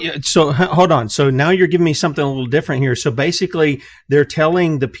hold on. So now you're giving me something a little different here. So basically they're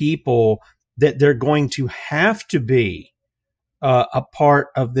telling the people that they're going to have to be a part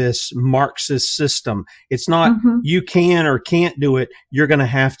of this Marxist system. It's not you can or can't do it. You're going to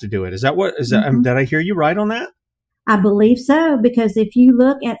have to do it. Is that what is that? Did I hear you right on that? I believe so, because if you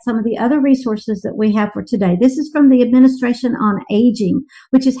look at some of the other resources that we have for today, this is from the Administration on Aging,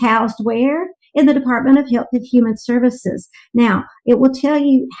 which is housed where? In the Department of Health and Human Services. Now, it will tell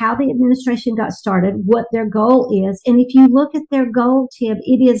you how the administration got started, what their goal is. And if you look at their goal, Tim,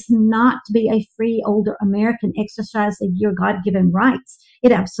 it is not to be a free older American exercising your God-given rights.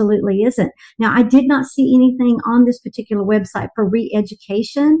 It absolutely isn't. Now, I did not see anything on this particular website for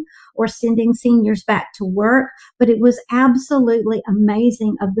re-education or sending seniors back to work, but it was absolutely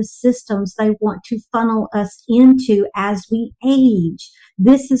amazing of the systems they want to funnel us into as we age.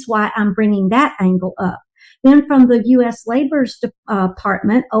 This is why I'm bringing that angle up. Then from the U.S. Labor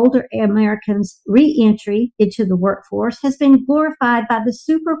Department, older Americans' reentry into the workforce has been glorified by the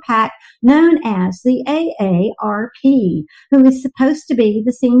super PAC known as the AARP, who is supposed to be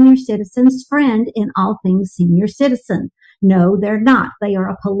the senior citizen's friend in all things senior citizen. No, they're not. They are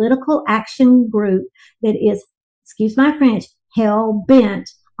a political action group that is, excuse my French, hell-bent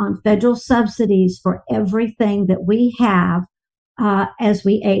on federal subsidies for everything that we have as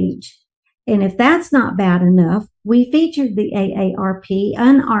we age. And if that's not bad enough, we featured the AARP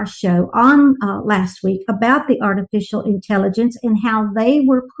on our show on last week about the artificial intelligence and how they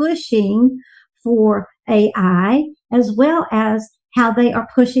were pushing for AI, as well as how they are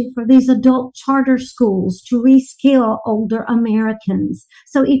pushing for these adult charter schools to reskill older Americans.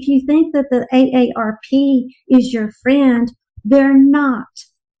 So if you think that the AARP is your friend, they're not.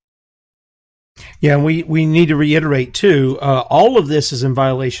 Yeah, we need to reiterate, too, all of this is in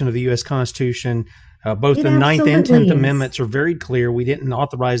violation of the U.S. Constitution. Both the 9th and 10th Amendments are very clear. We didn't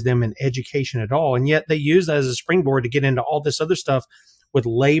authorize them in education at all, and yet they use that as a springboard to get into all this other stuff with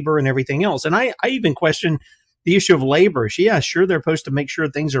labor and everything else. And I even question the issue of labor. Yeah, sure, they're supposed to make sure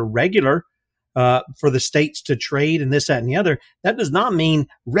things are regular for the states to trade and this, that, and the other. That does not mean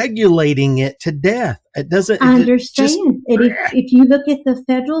regulating it to death. It doesn't. I understand. If you look at the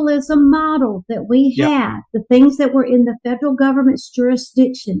federalism model that we had, the things that were in the federal government's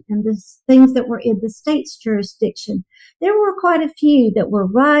jurisdiction and the things that were in the state's jurisdiction, there were quite a few that were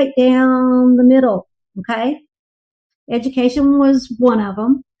right down the middle. Okay. Education was one of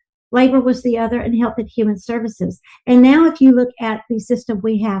them. Labor was the other, and Health and Human Services. And now if you look at the system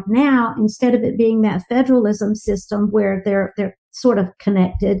we have now, instead of it being that federalism system where they're sort of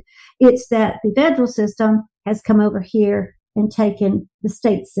connected, it's that the federal system has come over here and taken the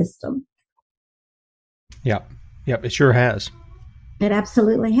state system. Yep, it sure has. It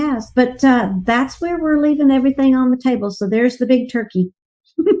absolutely has. But that's where we're leaving everything on the table. So there's the big turkey.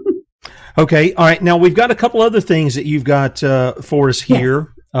 Okay, all right. Now we've got a couple other things that you've got for us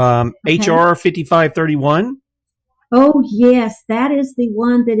here. Yes. HR 5531. Oh, yes. That is the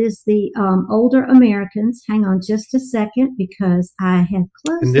one that is the older Americans. Hang on just a second because I have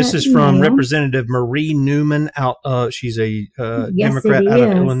closed And this that is email. from Representative Marie Newman out. She's a Yes, Democrat it out of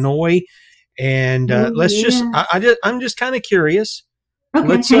is. Illinois. And I'm just kind of curious.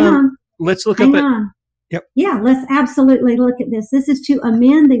 Okay, hang on. Let's look Hang up on. Yep. Yeah, let's absolutely look at this. This is to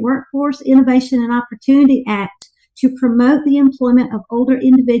amend the Workforce Innovation and Opportunity Act to promote the employment of older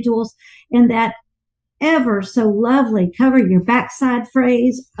individuals and that ever so lovely cover your backside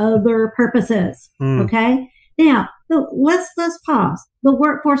phrase, other purposes. Okay. Now let's pause. The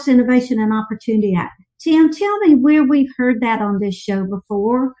Workforce Innovation and Opportunity Act. Tim, tell me where we've heard that on this show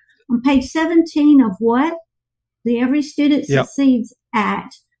before. On page 17 of what? The Every Student Succeeds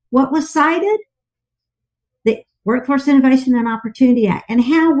Act. What was cited? The Workforce Innovation and Opportunity Act. And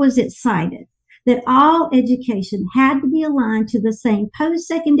how was it cited? That all education had to be aligned to the same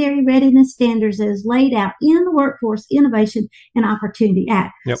post-secondary readiness standards as laid out in the Workforce Innovation and Opportunity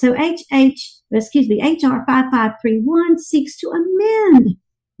Act. Yep. So HR 5531 seeks to amend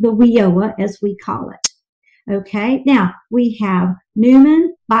the WIOA, as we call it. Okay. Now we have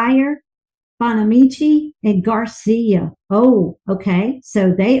Newman, Bayer, Bonamici, and Garcia. Oh, okay.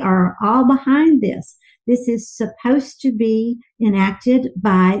 So they are all behind this. This is supposed to be enacted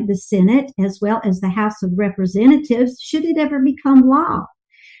by the Senate as well as the House of Representatives, should it ever become law.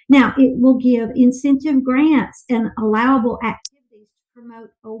 Now, it will give incentive grants and allowable activities to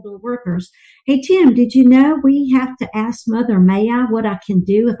promote older workers. Hey, Tim, did you know we have to ask Mother May I what I can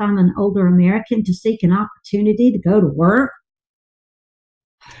do if I'm an older American to seek an opportunity to go to work?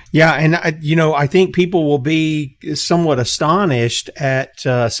 Yeah, and I think people will be somewhat astonished at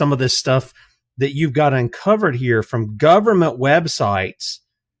some of this stuff that you've got uncovered here from government websites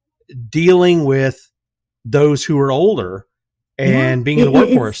dealing with those who are older and being in the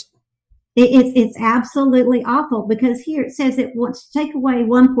workforce. It's absolutely awful, because here it says it wants to take away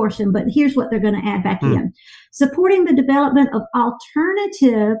one portion, but here's what they're going to add back in. Supporting the development of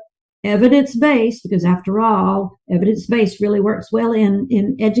alternative evidence-based, because after all, evidence-based really works well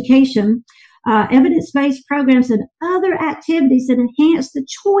in education, evidence-based programs and other activities that enhance the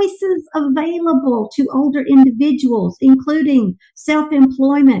choices available to older individuals, including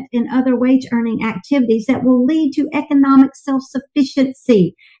self-employment and other wage-earning activities that will lead to economic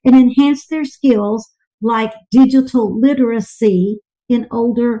self-sufficiency and enhance their skills, like digital literacy in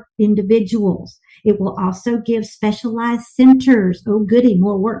older individuals. It will also give specialized centers, oh goody,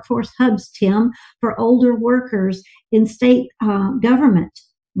 more workforce hubs, Tim, for older workers in state government.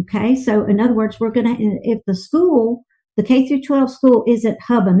 Okay, so in other words, we're going to, if the K through 12 school isn't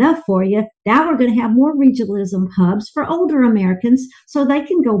hub enough for you, now we're going to have more regionalism hubs for older Americans so they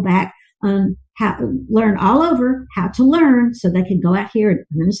can go back and learn all over how to learn, so they can go out here and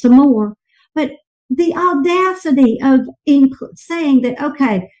learn some more. But the audacity of saying that,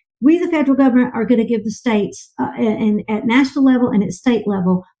 okay, we, the federal government, are going to give the states and at national level and at state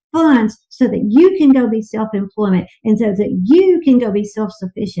level funds so that you can go be self-employment and so that you can go be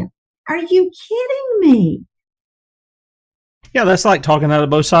self-sufficient. Are you kidding me? Yeah, that's like talking out of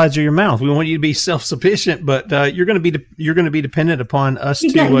both sides of your mouth. We want you to be self-sufficient, but you're going to be dependent upon us.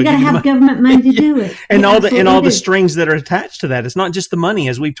 You got to have government money to do it, and all the strings that are attached to that. It's not just the money,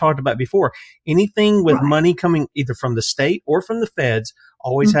 as we've talked about before. Anything with money coming either from the state or from the feds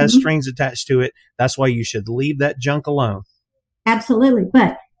always has strings attached to it. That's why you should leave that junk alone. Absolutely,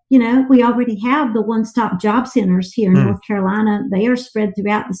 but we already have the one-stop job centers here in North Carolina. They are spread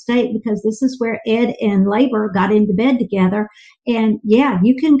throughout the state because this is where ed and labor got into bed together. And yeah,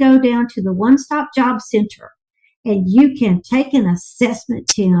 you can go down to the one-stop job center and you can take an assessment,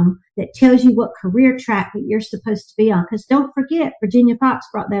 Tim, that tells you what career track that you're supposed to be on. Because don't forget, Virginia Fox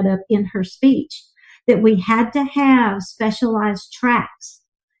brought that up in her speech, that we had to have specialized tracks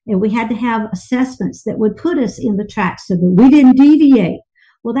and we had to have assessments that would put us in the tracks so that we didn't deviate.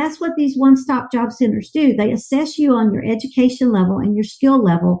 Well, that's what these one-stop job centers do. They assess you on your education level and your skill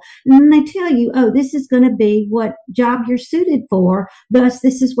level. And then they tell you, oh, this is going to be what job you're suited for. Thus,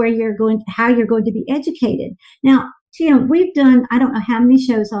 this is where how you're going to be educated. Now, Tim, we've done, I don't know how many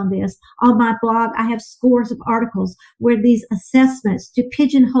shows on this. On my blog, I have scores of articles where these assessments to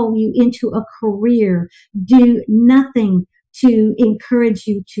pigeonhole you into a career do nothing to encourage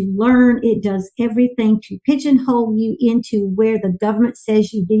you to learn. It does everything to pigeonhole you into where the government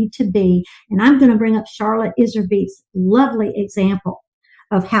says you need to be. And I'm going to bring up Charlotte Iserbyt's lovely example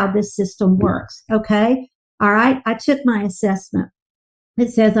of how this system works. Okay. All right. I took my assessment.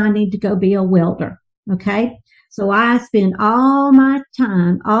 It says I need to go be a welder. Okay. So I spend all my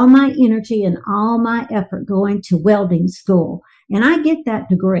time, all my energy, and all my effort going to welding school. And I get that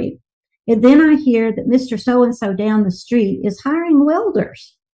degree. And then I hear that Mr. So-and-so down the street is hiring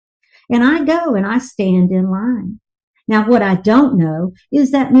welders. And I go and I stand in line. Now, what I don't know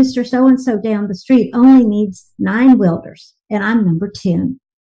is that Mr. So-and-so down the street only needs 9 welders, and I'm number 10.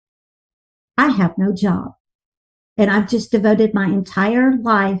 I have no job. And I've just devoted my entire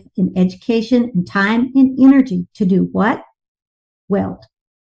life in education and time and energy to do what? Weld.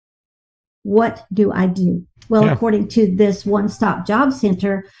 What do I do? Well, according to this one-stop job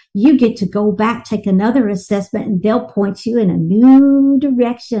center, you get to go back, take another assessment, and they'll point you in a new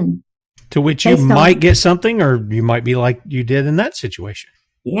direction. To which you might get something, or you might be like you did in that situation.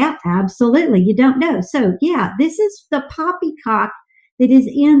 Yeah, absolutely. You don't know. So, yeah, this is the poppycock that is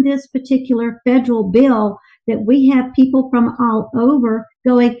in this particular federal bill, that we have people from all over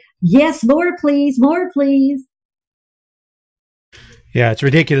going, yes, more please, more please. Yeah, it's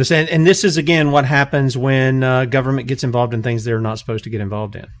ridiculous. And this is, again, what happens when government gets involved in things they're not supposed to get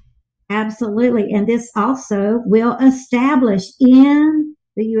involved in. Absolutely. And this also will establish in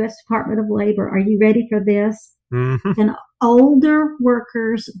the U.S. Department of Labor, are you ready for this? An Older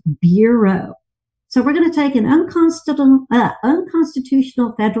Workers Bureau. So we're going to take an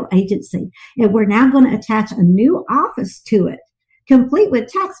unconstitutional federal agency, and we're now going to attach a new office to it, complete with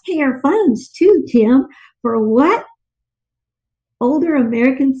taxpayer funds too, Tim, for what? Older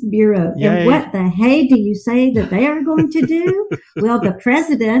Americans Bureau. Yay. And what the hey do you say that they are going to do? Well, the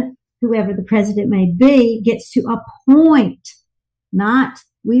president, whoever the president may be, gets to appoint not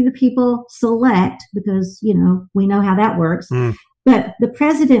we the people select, because, we know how that works. But the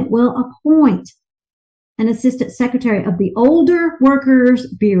president will appoint an assistant secretary of the Older Workers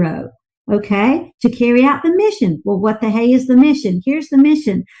Bureau, okay, to carry out the mission. Well, what the hey is the mission? Here's the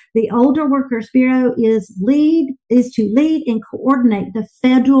mission. The Older Workers Bureau is to lead and coordinate the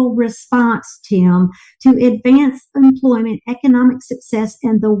federal response, Tim, to advance employment, economic success,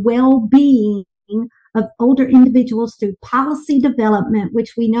 and the well-being of older individuals through policy development,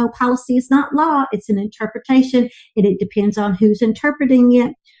 which we know policy is not law, it's an interpretation, and it depends on who's interpreting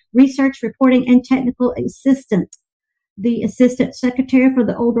it, research, reporting, and technical assistance. The Assistant Secretary for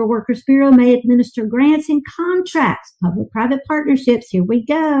the Older Workers Bureau may administer grants and contracts, public-private partnerships, here we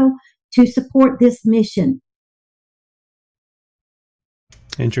go, to support this mission.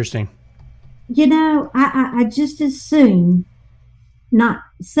 Interesting. I just as soon not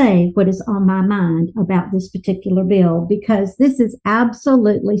say what is on my mind about this particular bill, because this is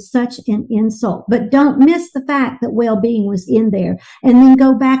absolutely such an insult. But don't miss the fact that well-being was in there. And then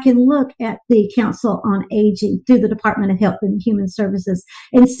go back and look at the Council on Aging through the Department of Health and Human Services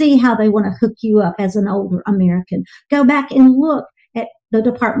and see how they want to hook you up as an older American. Go back and look at the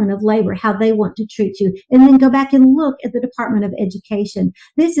Department of Labor, how they want to treat you, and then go back and look at the Department of Education.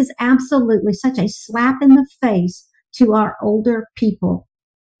 This is absolutely such a slap in the face to our older people.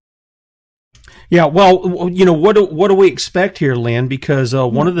 Yeah, well, what do we expect here, Lynn? Because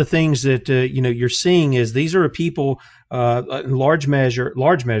one of the things that you're seeing is these are people, in large measure,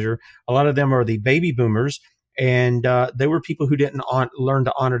 a lot of them are the baby boomers, and they were people who didn't learn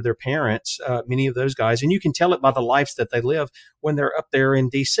to honor their parents. Many of those guys, and you can tell it by the lives that they live when they're up there in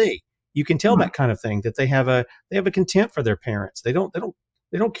D.C. You can tell that kind of thing, that they have a contempt for their parents. They don't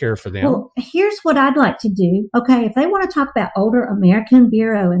care for them. Well, here's what I'd like to do. Okay, if they want to talk about Older American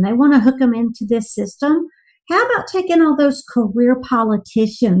Bureau and they want to hook them into this system, how about taking all those career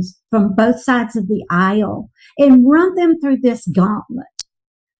politicians from both sides of the aisle and run them through this gauntlet?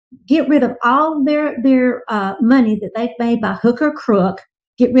 Get rid of all their money that they've made by hook or crook.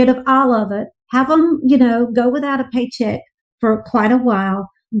 Get rid of all of it. Have them, go without a paycheck for quite a while.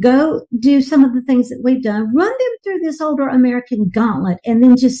 Go do some of the things that we've done, run them through this Older American gauntlet, and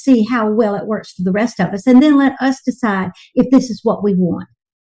then just see how well it works for the rest of us. And then let us decide if this is what we want.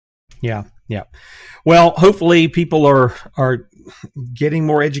 Yeah. Well, hopefully people are getting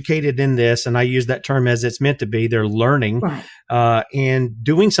more educated in this. And I use that term as it's meant to be. They're learning, and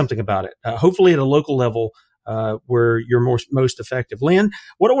doing something about it. Hopefully at a local level, where you're most effective. Lynn,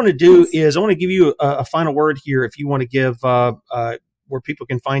 what I want to do is I want to give you a final word here. If you want to give, where people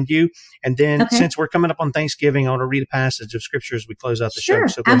can find you. And then since we're coming up on Thanksgiving, I want to read a passage of scripture as we close out the show.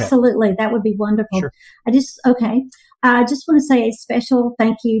 So go absolutely. ahead. That would be wonderful. Sure. I just want to say a special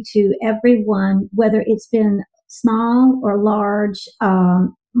thank you to everyone, whether it's been small or large,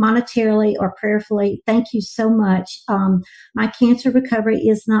 monetarily or prayerfully. Thank you so much. My cancer recovery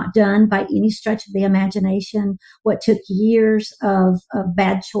is not done by any stretch of the imagination. What took years of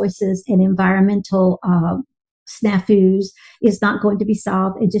bad choices and environmental snafus is not going to be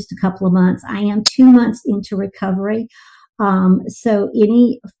solved in just a couple of months. I am 2 months into recovery. So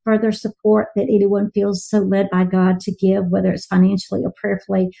any further support that anyone feels so led by God to give, whether it's financially or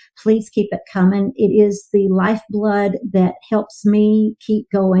prayerfully, please keep it coming. It is the lifeblood that helps me keep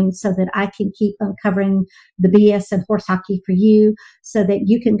going so that I can keep uncovering the BS and horse hockey for you, so that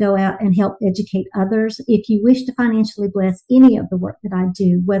you can go out and help educate others. If you wish to financially bless any of the work that I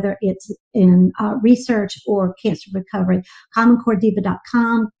do, whether it's in research or cancer recovery,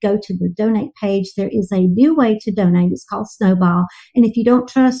 commoncorediva.com, go to the donate page. There is a new way to donate. It's called Snowball. And if you don't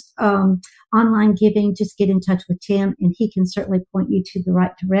trust online giving, just get in touch with Tim and he can certainly point you to the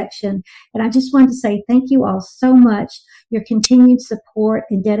right direction. And I just wanted to say thank you all so much. Your continued support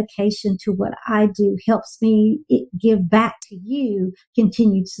and dedication to what I do helps me give back to you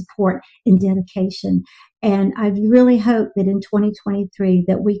continued support and dedication. And I really hope that in 2023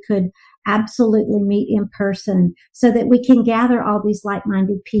 that we could absolutely meet in person so that we can gather all these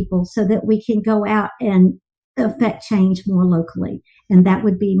like-minded people so that we can go out and affect change more locally. And that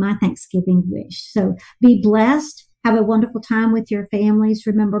would be my Thanksgiving wish. So be blessed. Have a wonderful time with your families.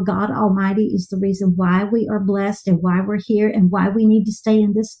 Remember, God Almighty is the reason why we are blessed and why we're here and why we need to stay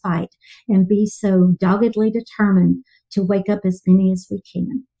in this fight and be so doggedly determined to wake up as many as we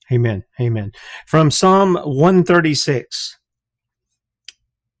can. Amen. Amen. From Psalm 136.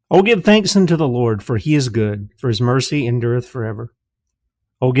 Oh, give thanks unto the Lord, for he is good, for his mercy endureth forever.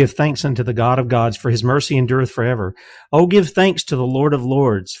 Oh, give thanks unto the God of gods, for his mercy endureth forever. Oh, give thanks to the Lord of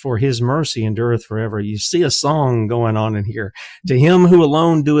lords, for his mercy endureth forever. You see a song going on in here. To him who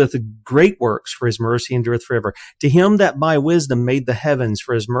alone doeth great works, for his mercy endureth forever. To him that by wisdom made the heavens,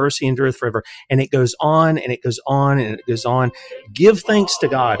 for his mercy endureth forever. And it goes on, and it goes on, and it goes on. Give thanks to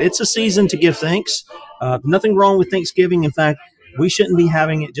God. It's a season to give thanks. Nothing wrong with Thanksgiving. In fact, we shouldn't be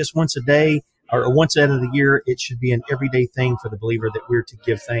having it just once a day or once out of the year. It should be an everyday thing for the believer that we're to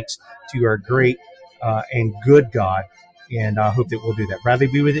give thanks to our great and good God. And I hope that we'll do that. Bradley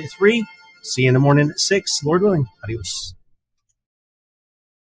be with you at 3. See you in the morning at 6. Lord willing. Adios.